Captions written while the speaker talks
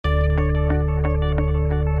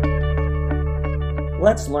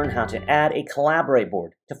Let's learn how to add a Collaborate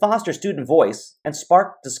board to foster student voice and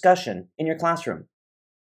spark discussion in your classroom.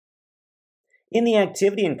 In the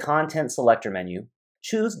Activity and Content Selector menu,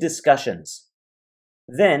 choose Discussions,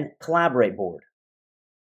 then Collaborate Board,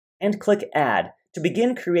 and click Add to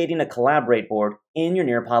begin creating a Collaborate board in your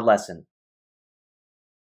Nearpod lesson.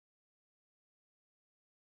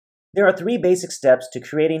 There are 3 basic steps to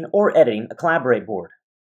creating or editing a Collaborate board.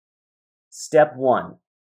 Step 1.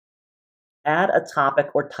 Add a topic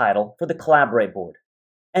or title for the Collaborate board,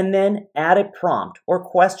 and then add a prompt or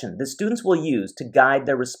question the students will use to guide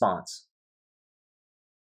their response.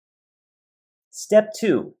 Step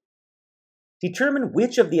 2. Determine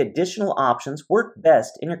which of the additional options work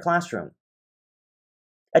best in your classroom.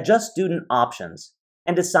 Adjust student options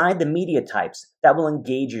and decide the media types that will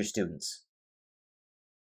engage your students.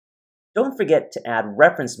 Don't forget to add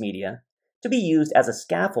reference media to be used as a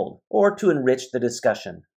scaffold or to enrich the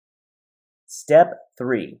discussion. Step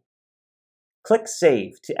 3. Click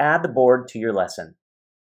Save to add the board to your lesson.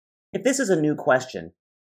 If this is a new question,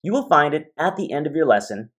 you will find it at the end of your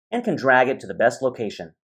lesson and can drag it to the best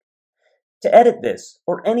location. To edit this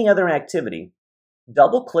or any other activity,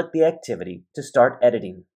 double-click the activity to start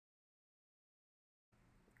editing.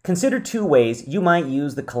 Consider 2 ways you might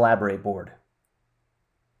use the Collaborate board.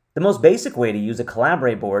 The most basic way to use a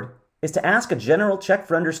Collaborate board is to ask a general check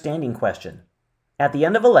for understanding question at the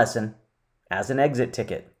end of a lesson as an exit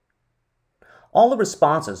ticket. All the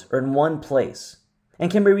responses are in one place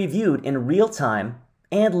and can be reviewed in real time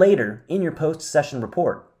and later in your post-session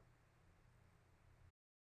report.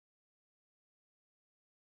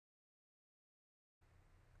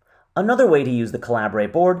 Another way to use the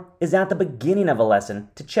Collaborate board is at the beginning of a lesson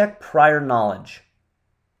to check prior knowledge.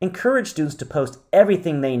 Encourage students to post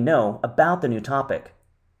everything they know about the new topic.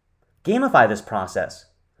 Gamify this process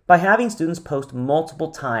by having students post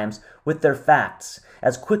multiple times with their facts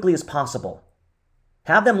as quickly as possible.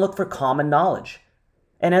 Have them look for common knowledge,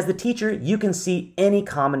 and as the teacher, you can see any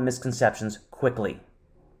common misconceptions quickly.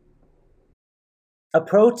 A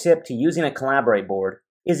pro tip to using a Collaborate board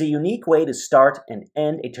is a unique way to start and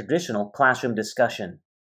end a traditional classroom discussion.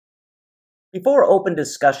 Before open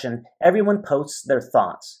discussion, everyone posts their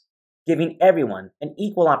thoughts, giving everyone an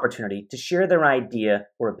equal opportunity to share their idea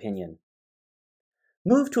or opinion.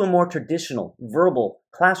 Move to a more traditional, verbal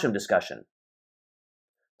classroom discussion.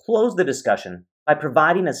 Close the discussion by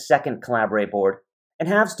providing a second Collaborate board and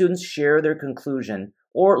have students share their conclusion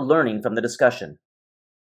or learning from the discussion.